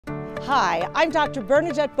Hi, I'm Dr.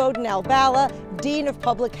 Bernadette Bowden-Albala, Dean of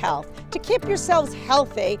Public Health. To keep yourselves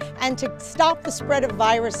healthy and to stop the spread of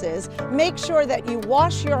viruses, make sure that you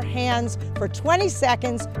wash your hands for 20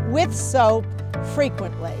 seconds with soap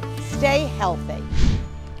frequently. Stay healthy.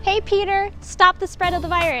 Hey Peter, stop the spread of the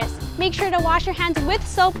virus. Make sure to wash your hands with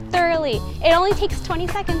soap thoroughly. It only takes 20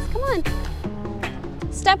 seconds, come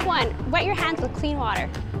on. Step 1, wet your hands with clean water.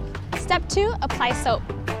 Step 2, apply soap.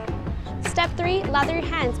 Step 3, lather your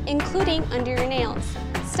hands, including under your nails.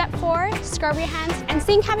 Step 4, scrub your hands and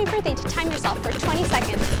sing happy birthday to time yourself for 20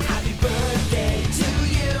 seconds. Happy birthday to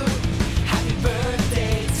you. Happy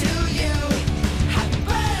birthday to you. Happy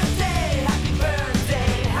birthday, happy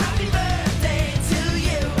birthday, happy birthday to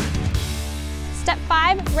you. Step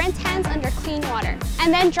 5, rinse hands under clean water.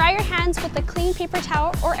 And then dry your hands with a clean paper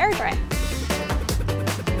towel or air dry.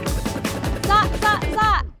 Za, za,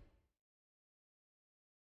 za.